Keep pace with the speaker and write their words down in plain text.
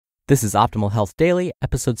This is Optimal Health Daily,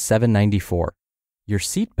 episode 794. Your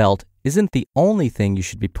seatbelt isn't the only thing you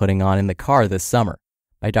should be putting on in the car this summer,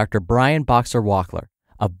 by Dr. Brian Boxer-Walkler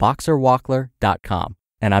of boxerwalkler.com.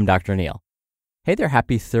 And I'm Dr. Neil. Hey there,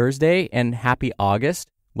 happy Thursday and happy August.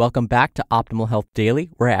 Welcome back to Optimal Health Daily,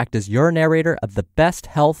 where I act as your narrator of the best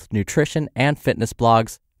health, nutrition, and fitness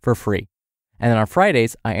blogs for free. And then on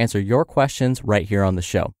Fridays, I answer your questions right here on the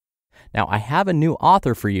show. Now, I have a new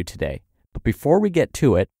author for you today, but before we get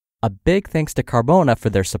to it, a big thanks to Carbona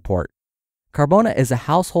for their support. Carbona is a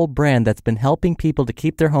household brand that's been helping people to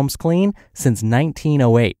keep their homes clean since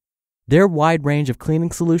 1908. Their wide range of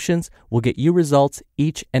cleaning solutions will get you results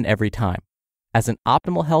each and every time. As an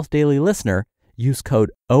Optimal Health Daily listener, use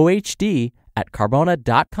code OHD at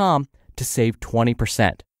carbona.com to save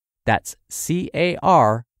 20%. That's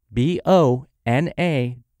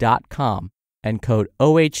carbona.com and code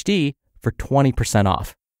OHD for 20%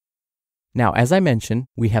 off. Now, as I mentioned,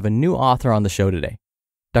 we have a new author on the show today.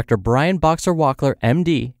 Dr. Brian Boxer-Walkler,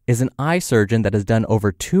 MD, is an eye surgeon that has done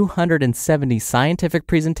over 270 scientific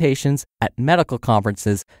presentations at medical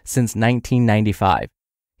conferences since 1995.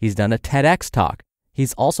 He's done a TEDx talk.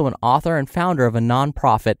 He's also an author and founder of a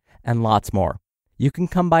nonprofit and lots more. You can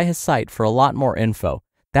come by his site for a lot more info.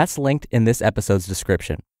 That's linked in this episode's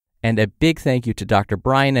description. And a big thank you to Dr.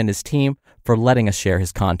 Brian and his team for letting us share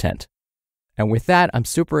his content. And with that, I'm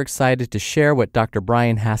super excited to share what Dr.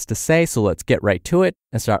 Brian has to say, so let's get right to it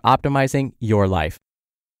and start optimizing your life.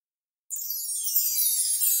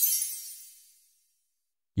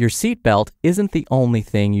 Your seatbelt isn't the only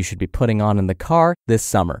thing you should be putting on in the car this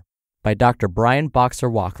summer, by Dr. Brian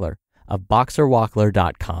Boxer-Walkler of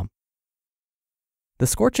boxerwalkler.com. The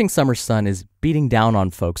scorching summer sun is beating down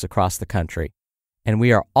on folks across the country, and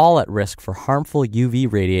we are all at risk for harmful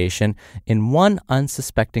UV radiation in one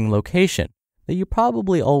unsuspecting location that you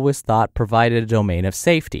probably always thought provided a domain of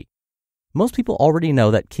safety. Most people already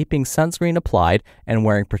know that keeping sunscreen applied and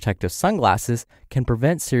wearing protective sunglasses can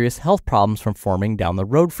prevent serious health problems from forming down the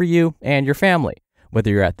road for you and your family,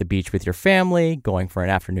 whether you're at the beach with your family, going for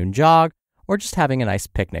an afternoon jog, or just having a nice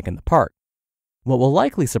picnic in the park. What will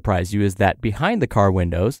likely surprise you is that behind the car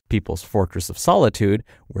windows, people's fortress of solitude,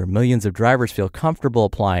 where millions of drivers feel comfortable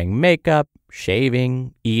applying makeup,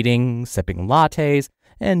 shaving, eating, sipping lattes,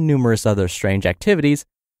 and numerous other strange activities,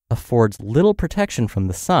 affords little protection from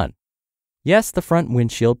the sun. Yes, the front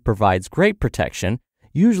windshield provides great protection,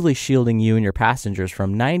 usually shielding you and your passengers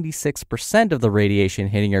from 96% of the radiation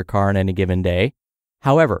hitting your car on any given day.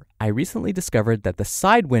 However, I recently discovered that the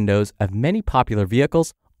side windows of many popular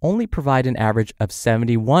vehicles only provide an average of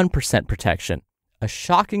 71% protection, a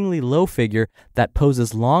shockingly low figure that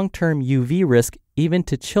poses long-term UV risk even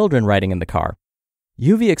to children riding in the car.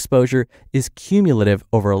 UV exposure is cumulative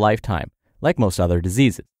over a lifetime, like most other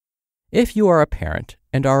diseases. If you are a parent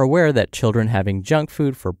and are aware that children having junk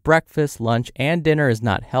food for breakfast, lunch, and dinner is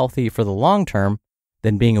not healthy for the long term,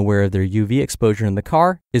 then being aware of their UV exposure in the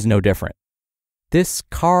car is no different. This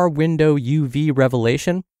car window UV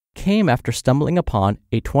revelation came after stumbling upon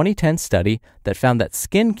a 2010 study that found that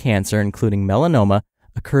skin cancer, including melanoma,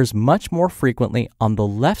 occurs much more frequently on the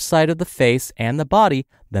left side of the face and the body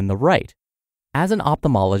than the right. As an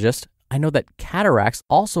ophthalmologist, I know that cataracts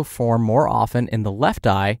also form more often in the left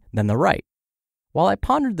eye than the right. While I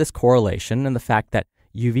pondered this correlation and the fact that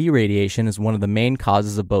UV radiation is one of the main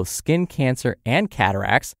causes of both skin cancer and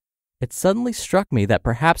cataracts, it suddenly struck me that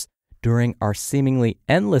perhaps during our seemingly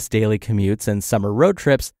endless daily commutes and summer road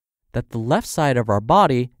trips, that the left side of our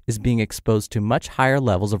body is being exposed to much higher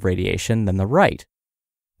levels of radiation than the right.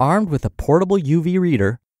 Armed with a portable UV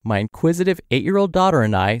reader, my inquisitive 8-year-old daughter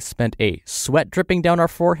and I spent a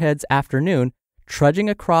sweat-dripping-down-our-foreheads afternoon trudging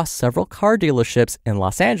across several car dealerships in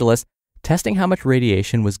Los Angeles, testing how much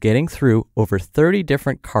radiation was getting through over 30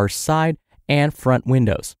 different car side and front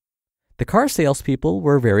windows. The car salespeople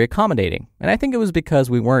were very accommodating, and I think it was because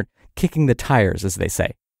we weren't kicking the tires, as they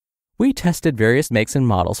say. We tested various makes and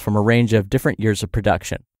models from a range of different years of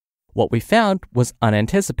production. What we found was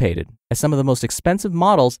unanticipated, as some of the most expensive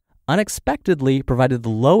models unexpectedly provided the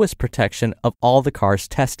lowest protection of all the cars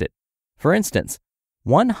tested. For instance,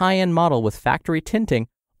 one high-end model with factory tinting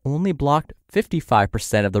only blocked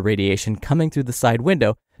 55% of the radiation coming through the side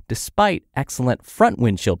window, despite excellent front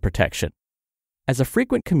windshield protection. As a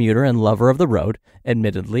frequent commuter and lover of the road,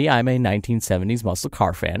 admittedly I'm a 1970s muscle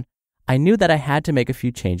car fan, I knew that I had to make a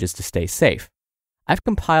few changes to stay safe. I've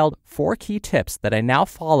compiled 4 key tips that I now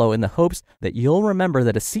follow in the hopes that you'll remember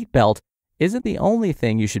that a seatbelt isn't the only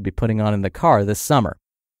thing you should be putting on in the car this summer.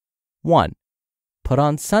 1. Put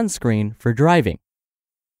on sunscreen for driving.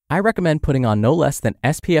 I recommend putting on no less than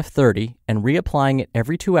SPF 30 and reapplying it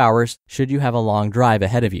every 2 hours should you have a long drive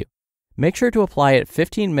ahead of you. Make sure to apply it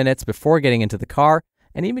 15 minutes before getting into the car,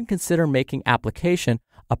 and even consider making application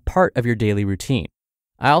a part of your daily routine.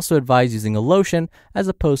 I also advise using a lotion as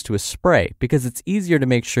opposed to a spray because it's easier to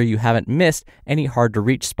make sure you haven't missed any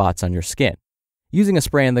hard-to-reach spots on your skin. Using a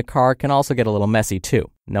spray in the car can also get a little messy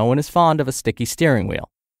too. No one is fond of a sticky steering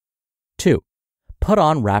wheel. 2. Put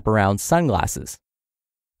on wraparound sunglasses.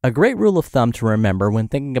 A great rule of thumb to remember when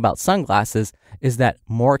thinking about sunglasses is that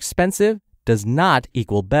more expensive does not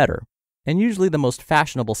equal better, and usually the most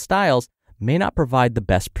fashionable styles may not provide the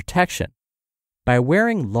best protection. By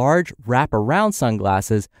wearing large wraparound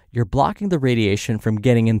sunglasses, you're blocking the radiation from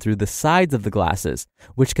getting in through the sides of the glasses,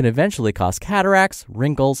 which can eventually cause cataracts,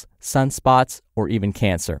 wrinkles, sunspots, or even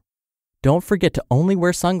cancer. Don't forget to only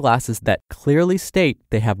wear sunglasses that clearly state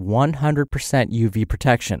they have 100% UV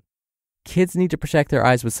protection. Kids need to protect their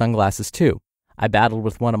eyes with sunglasses too. I battled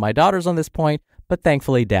with one of my daughters on this point, but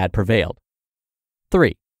thankfully Dad prevailed.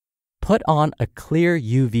 3. Put on a clear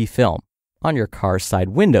UV film, on your car's side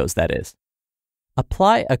windows, that is.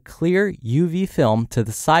 Apply a clear UV film to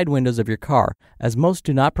the side windows of your car, as most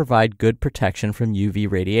do not provide good protection from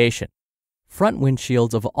UV radiation. Front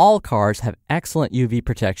windshields of all cars have excellent UV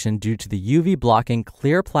protection due to the UV-blocking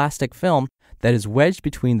clear plastic film that is wedged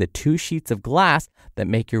between the two sheets of glass that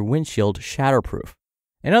make your windshield shatterproof.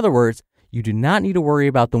 In other words, you do not need to worry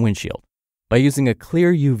about the windshield. By using a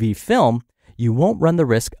clear UV film, you won't run the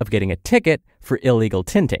risk of getting a ticket for illegal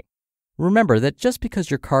tinting. Remember that just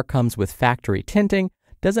because your car comes with factory tinting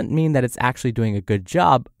doesn't mean that it's actually doing a good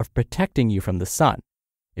job of protecting you from the sun.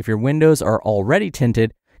 If your windows are already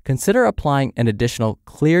tinted, consider applying an additional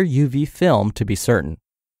clear UV film to be certain.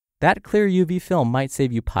 That clear UV film might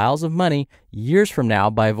save you piles of money years from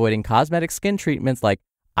now by avoiding cosmetic skin treatments like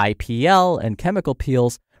IPL and chemical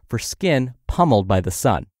peels for skin pummeled by the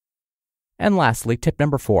sun. And lastly, tip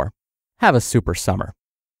number 4, have a super summer.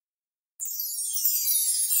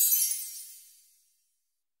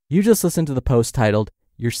 You just listened to the post titled,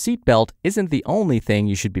 "Your Seatbelt Isn't the Only Thing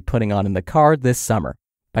You Should Be Putting On in the Car This Summer"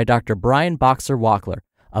 by Dr. Brian Boxer-Walkler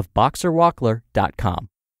of boxerwalkler.com.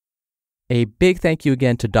 A big thank you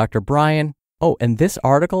again to Dr. Brian. Oh, and this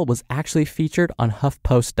article was actually featured on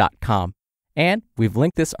HuffPost.com, and we've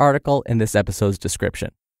linked this article in this episode's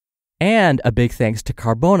description. And a big thanks to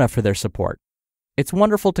Carbona for their support. It's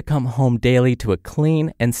wonderful to come home daily to a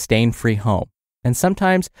clean and stain-free home. And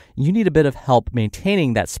sometimes you need a bit of help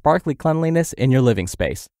maintaining that sparkly cleanliness in your living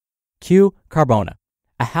space. Cue Carbona,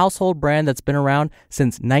 a household brand that's been around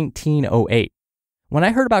since 1908. When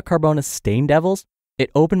I heard about Carbona's stain devils, it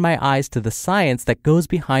opened my eyes to the science that goes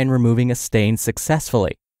behind removing a stain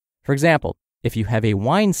successfully. For example, if you have a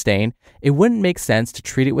wine stain, it wouldn't make sense to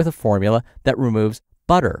treat it with a formula that removes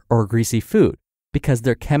butter or greasy food because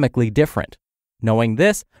they're chemically different. Knowing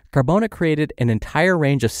this, Carbona created an entire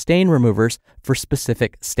range of stain removers for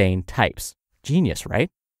specific stain types. Genius, right?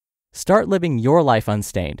 Start living your life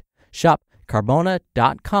unstained. Shop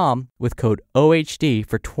Carbona.com with code OHD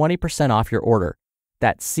for 20% off your order.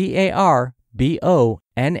 That's CARBONA.com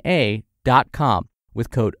with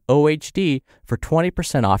code OHD for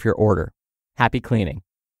 20% off your order. Happy cleaning.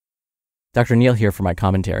 Dr. Neil here for my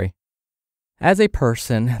commentary. As a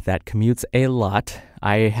person that commutes a lot,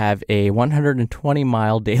 I have a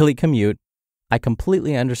 120-mile daily commute. I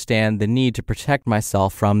completely understand the need to protect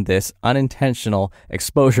myself from this unintentional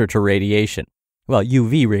exposure to radiation. Well,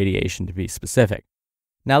 UV radiation to be specific.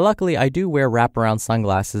 Now, luckily, I do wear wraparound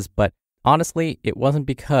sunglasses, but honestly, it wasn't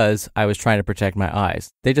because I was trying to protect my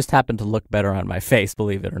eyes. They just happened to look better on my face,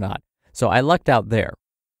 believe it or not. So I lucked out there.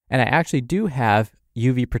 And I actually do have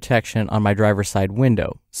UV protection on my driver's side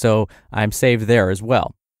window, so I'm saved there as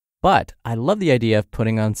well. But I love the idea of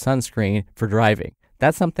putting on sunscreen for driving.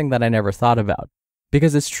 That's something that I never thought about.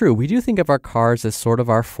 Because it's true, we do think of our cars as sort of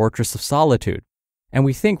our fortress of solitude, and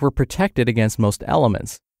we think we're protected against most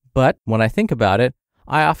elements. But when I think about it,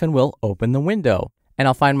 I often will open the window, and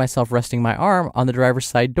I'll find myself resting my arm on the driver's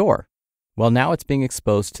side door. Well, now it's being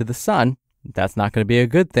exposed to the sun. That's not going to be a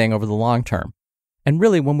good thing over the long term. And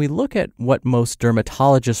really, when we look at what most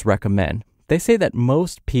dermatologists recommend, they say that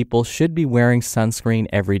most people should be wearing sunscreen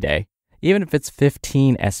every day, even if it's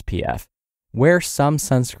 15 SPF. Wear some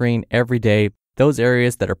sunscreen every day. Those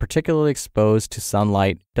areas that are particularly exposed to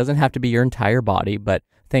sunlight, doesn't have to be your entire body, but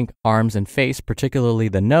think arms and face, particularly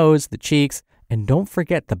the nose, the cheeks, and don't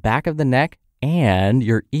forget the back of the neck and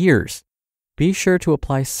your ears. Be sure to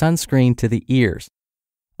apply sunscreen to the ears.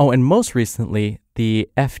 Oh, and most recently, the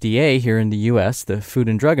FDA here in the US, the Food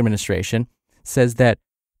and Drug Administration, says that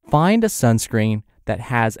find a sunscreen that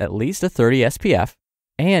has at least a 30 SPF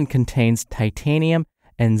and contains titanium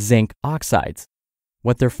and zinc oxides.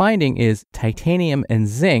 What they're finding is titanium and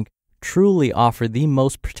zinc truly offer the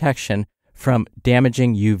most protection from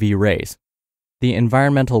damaging UV rays. The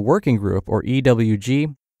Environmental Working Group, or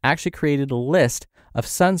EWG, actually created a list of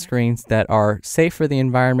sunscreens that are safe for the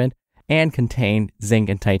environment and contain zinc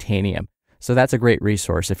and titanium. So that's a great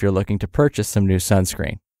resource if you're looking to purchase some new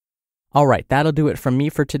sunscreen. All right, that'll do it from me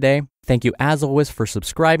for today. Thank you as always for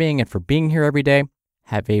subscribing and for being here every day.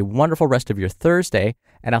 Have a wonderful rest of your Thursday,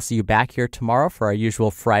 and I'll see you back here tomorrow for our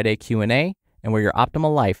usual Friday Q&A and where your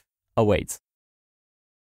optimal life awaits.